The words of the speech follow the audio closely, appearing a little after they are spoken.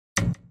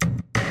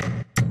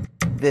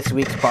This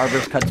week's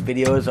Barber's Cuts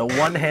video is a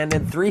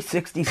one-handed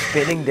 360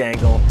 spinning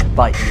dangle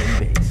by Ian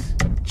Bass.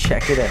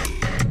 Check it out.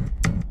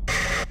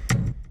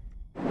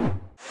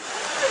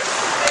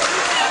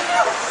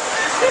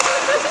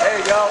 There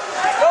you go.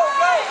 Go,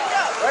 go!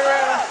 Right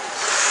around.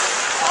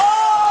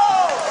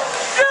 Oh!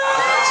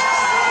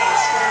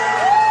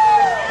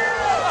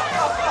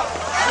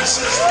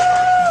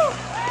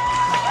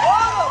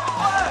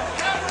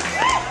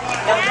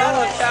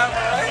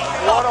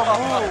 What a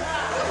move.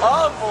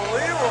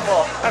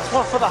 Unbelievable. That's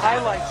one for the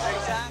highlights.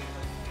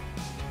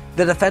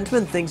 The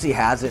defenseman thinks he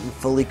has it and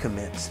fully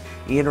commits.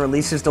 Ian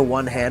releases the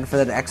one hand for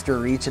that extra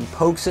reach and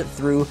pokes it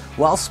through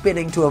while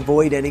spinning to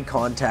avoid any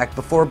contact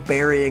before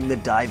burying the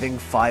diving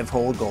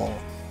 5-hole goal.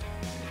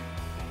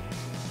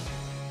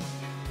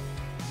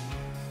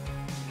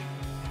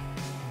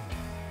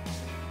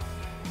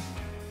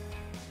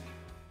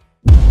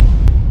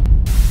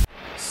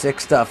 Sick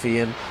stuff,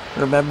 Ian.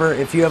 Remember,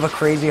 if you have a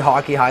crazy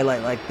hockey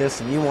highlight like this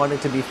and you want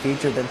it to be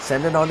featured, then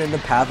send it on into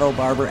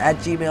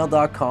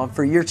pavelbarber@gmail.com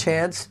for your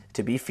chance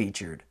to be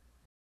featured.